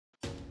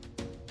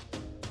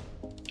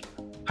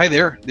Hi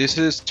there, this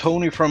is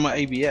Tony from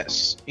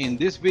ABS. In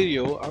this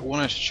video, I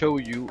want to show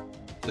you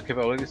the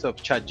capabilities of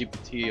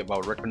ChatGPT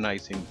about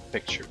recognizing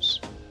pictures.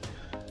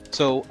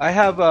 So I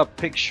have a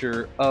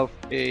picture of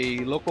a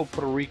local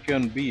Puerto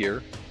Rican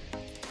beer.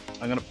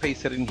 I'm going to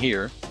paste it in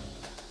here.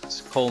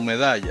 It's called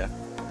Medalla.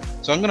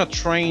 So I'm going to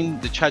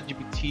train the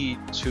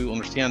ChatGPT to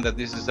understand that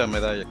this is a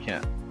Medalla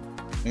can.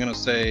 I'm going to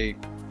say,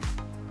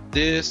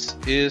 this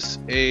is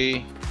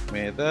a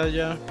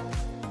Medalla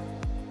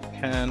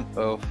can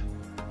of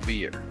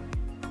beer.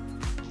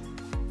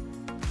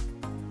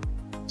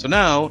 So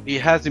now it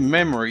has in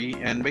memory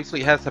and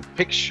basically has a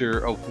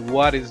picture of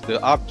what is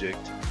the object.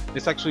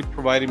 It's actually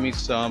providing me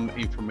some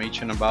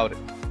information about it.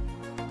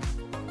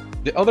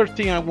 The other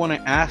thing I want to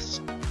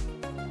ask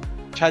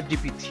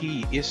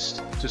ChatGPT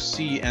is to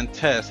see and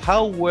test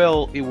how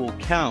well it will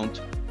count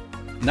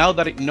now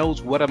that it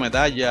knows what a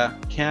medalla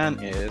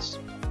can is,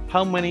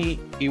 how many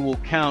it will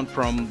count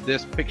from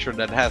this picture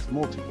that has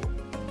multiple.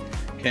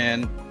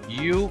 Can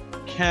you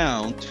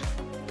count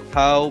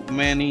how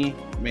many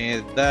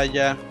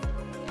medalla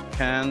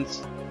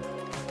cans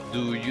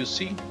do you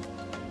see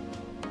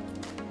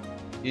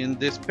in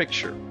this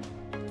picture?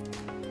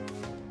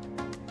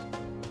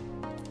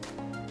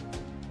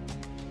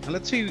 And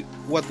let's see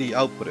what the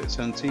output is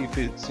and see if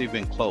it's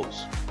even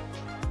close.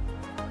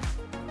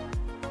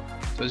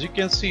 So as you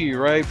can see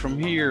right from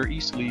here,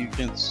 easily you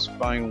can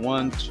find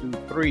 1, 2,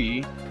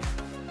 3,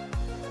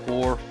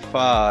 4,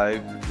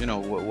 5. You know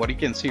what you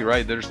can see,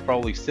 right? There's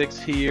probably 6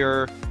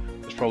 here.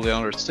 There's probably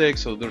another 6,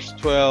 so there's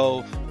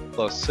 12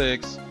 plus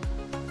 6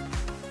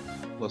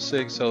 plus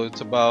 6, so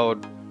it's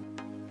about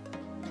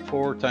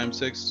 4 times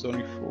 6 is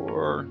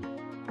 24.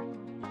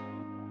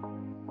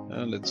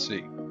 And let's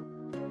see.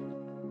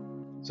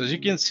 So as you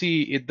can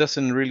see, it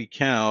doesn't really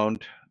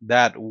count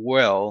that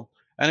well,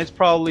 and it's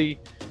probably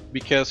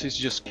because it's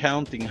just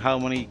counting how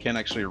many it can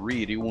actually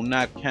read. It will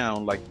not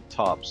count like the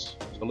tops.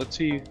 So let's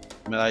see,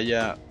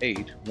 medalla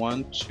 8.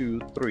 1, 2,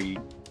 3,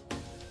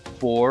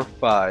 4,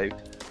 5,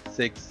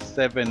 6,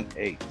 7,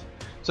 8.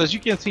 So as you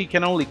can see, it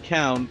can only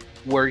count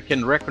where it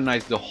can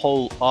recognize the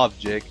whole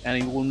object,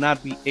 and it will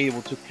not be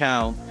able to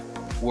count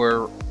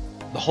where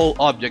the whole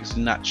object is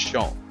not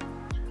shown.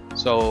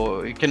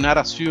 So it cannot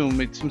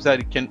assume, it seems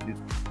that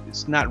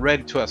it's not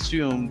ready to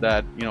assume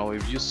that, you know,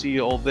 if you see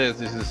all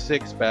this is a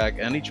 6-pack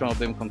and each one of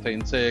them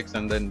contains 6,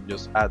 and then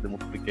just add the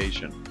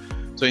multiplication.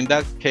 So in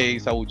that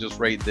case, I would just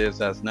rate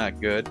this as not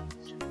good,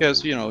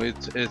 because, you know,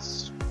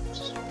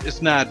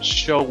 it's not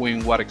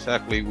showing what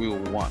exactly we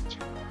will want.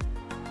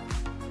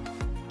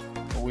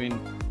 Showing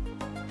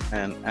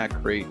an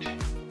accurate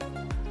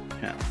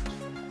count.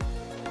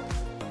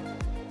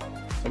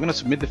 I'm going to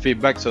submit the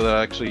feedback so that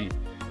actually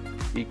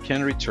it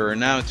can return.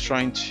 Now it's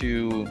trying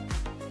to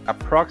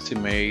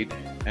approximate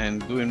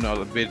and doing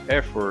a bit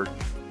effort,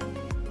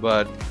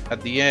 but at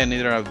the end,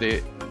 either of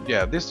the,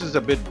 yeah, this is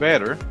a bit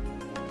better,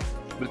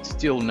 but it's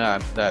still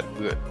not that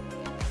good.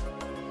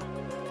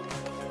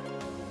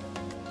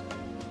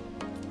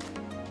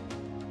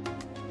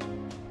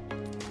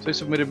 So I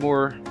submitted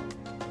more,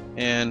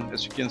 and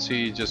as you can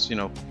see, just, you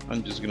know,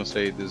 I'm just gonna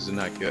say this is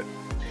not good.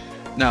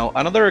 Now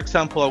another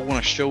example I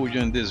want to show you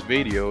in this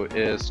video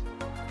is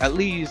at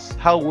least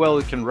how well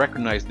it can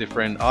recognize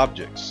different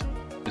objects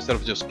instead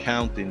of just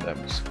counting them,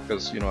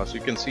 because, you know, as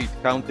you can see,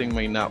 counting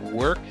may not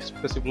work,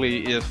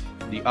 specifically if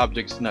the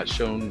object is not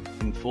shown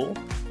in full.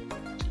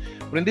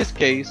 But in this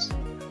case,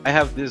 I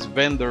have this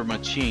vendor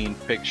machine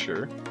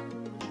picture.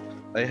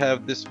 I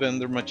have this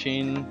vendor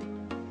machine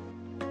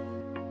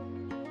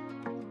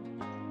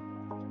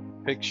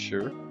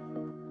picture,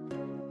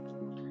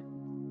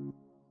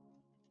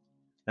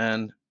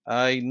 and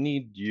I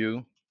need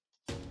you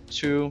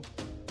to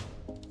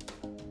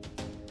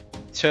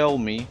tell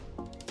me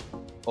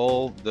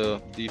all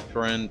the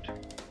different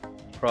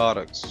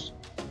products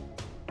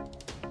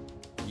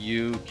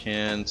you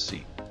can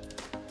see.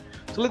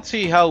 So let's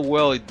see how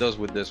well it does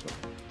with this one.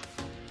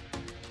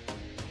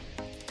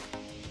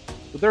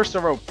 So there are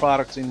several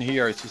products in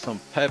here. I see some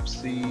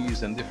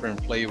Pepsis and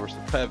different flavors of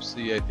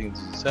Pepsi. I think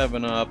this is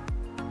 7-Up.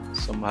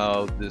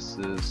 Somehow this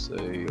is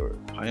a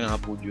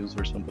pineapple juice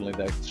or something like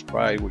that.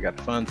 Sprite. We got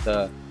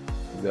Fanta.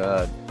 We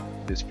got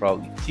this,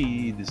 probably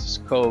tea. This is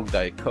Coke,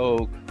 Diet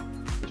Coke.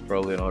 There's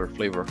probably another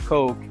flavor of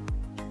Coke,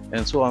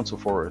 and so on and so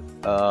forth.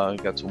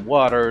 Got some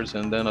waters,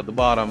 and then at the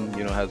bottom,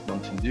 you know, has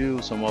Mountain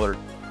Dew, some other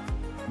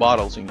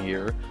bottles in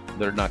here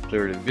that are not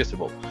clearly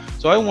visible.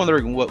 So I'm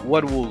wondering what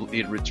will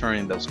it return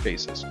in those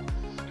cases.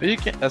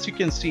 As you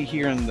can see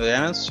here in the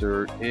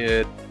answer,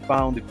 it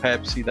found the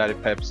Pepsi, Diet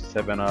Pepsi,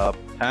 7-Up,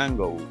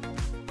 Tango.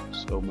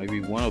 So maybe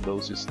one of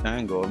those is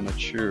Tango. I'm not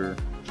sure.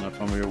 I'm not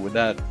familiar with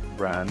that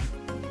brand.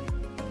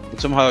 But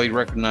somehow it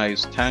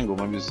recognized Tango.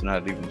 Maybe it's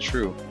not even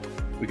true.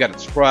 We got it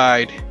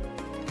Sprite.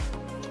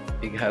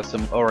 It has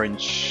some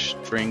orange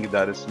drink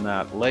that is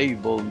not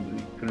labeled.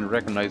 You couldn't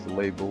recognize the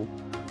label.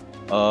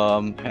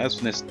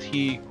 Has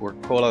Nestea,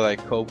 Coca-Cola,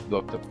 Diet Coke,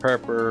 Dr.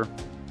 Pepper.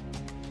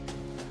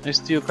 It's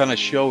still kind of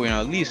showing,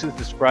 at least it's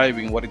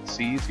describing what it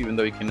sees, even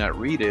though you cannot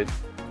read it.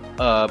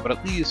 But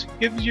at least it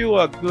gives you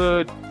a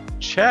good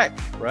check,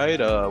 right?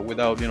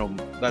 Without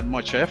that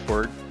much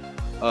effort,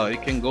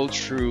 it can go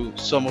through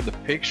some of the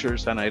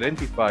pictures and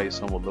identify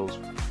some of those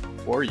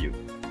for you.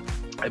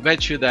 I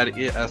bet you that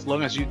as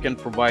long as you can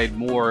provide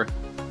more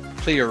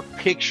clear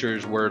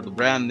pictures where the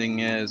branding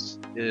is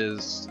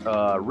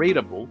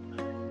readable,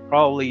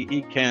 probably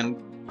it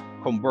can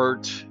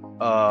convert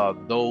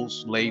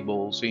those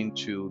labels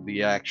into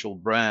the actual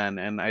brand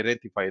and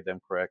identify them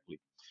correctly.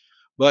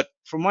 But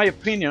from my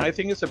opinion, I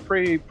think it's a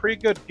pretty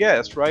good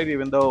guess, right?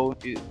 Even though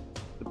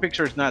the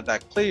picture is not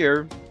that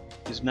clear,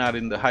 it's not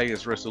in the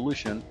highest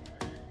resolution,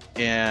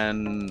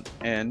 and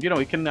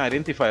it can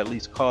identify at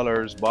least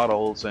colors,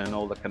 bottles, and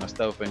all that kind of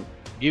stuff, and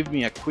give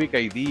me a quick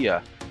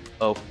idea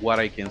of what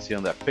I can see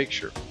on that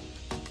picture.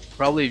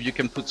 Probably if you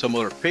can put some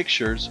other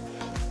pictures,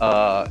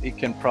 it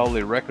can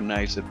probably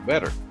recognize it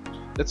better.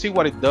 Let's see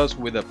what it does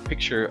with a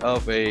picture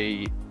of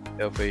a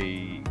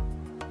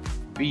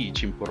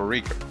beach in Puerto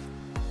Rico.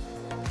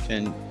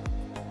 Can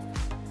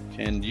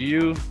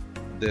you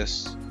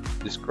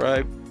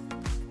describe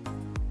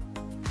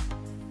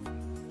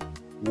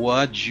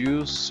what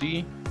you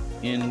see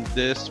in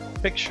this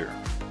picture?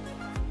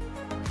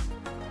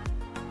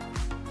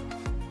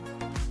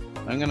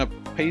 I'm gonna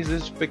paste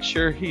this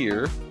picture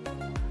here.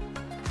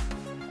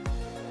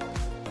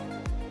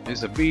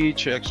 It's a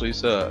beach. Actually,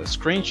 it's a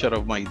screenshot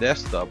of my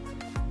desktop,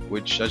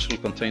 which actually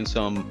contains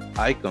some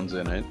icons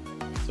in it.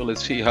 So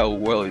let's see how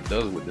well it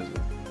does with this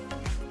one.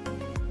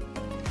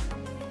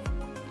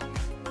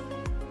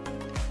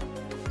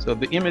 So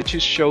the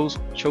image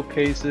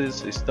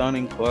showcases a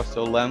stunning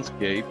coastal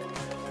landscape.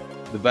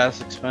 The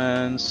vast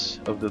expanse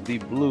of the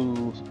deep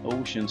blue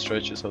ocean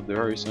stretches of the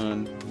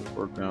horizon. The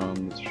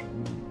foreground is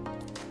shown.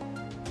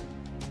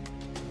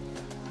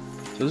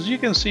 So as you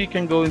can see, you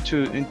can go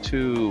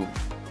into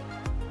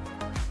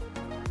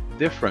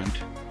different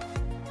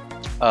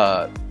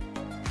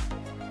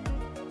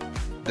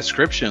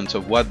descriptions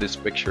of what this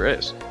picture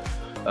is.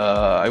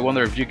 I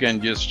wonder if you can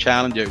just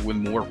challenge it with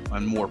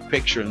more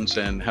pictures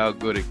and how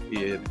good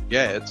it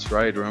gets,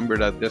 right? Remember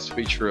that this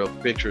feature of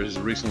pictures is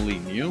recently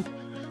new,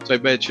 so I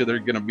bet you they're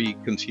gonna be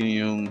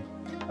continuing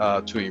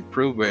to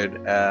improve it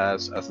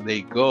as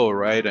they go,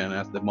 right? And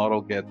as the model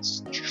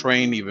gets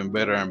trained even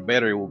better and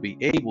better, it will be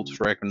able to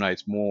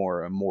recognize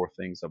more and more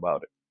things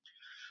about it.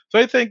 So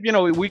I think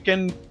we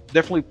can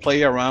definitely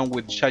play around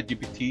with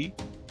ChatGPT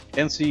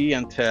and see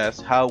and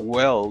test how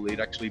well it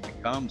actually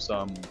becomes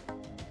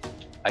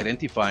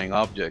identifying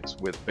objects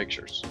with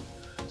pictures.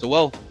 So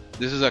well,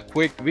 this is a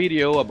quick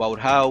video about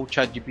how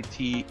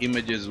ChatGPT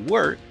images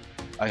work.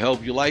 I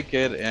hope you like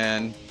it,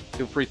 and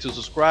feel free to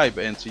subscribe,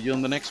 and see you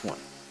in the next one.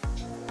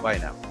 Bye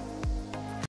now.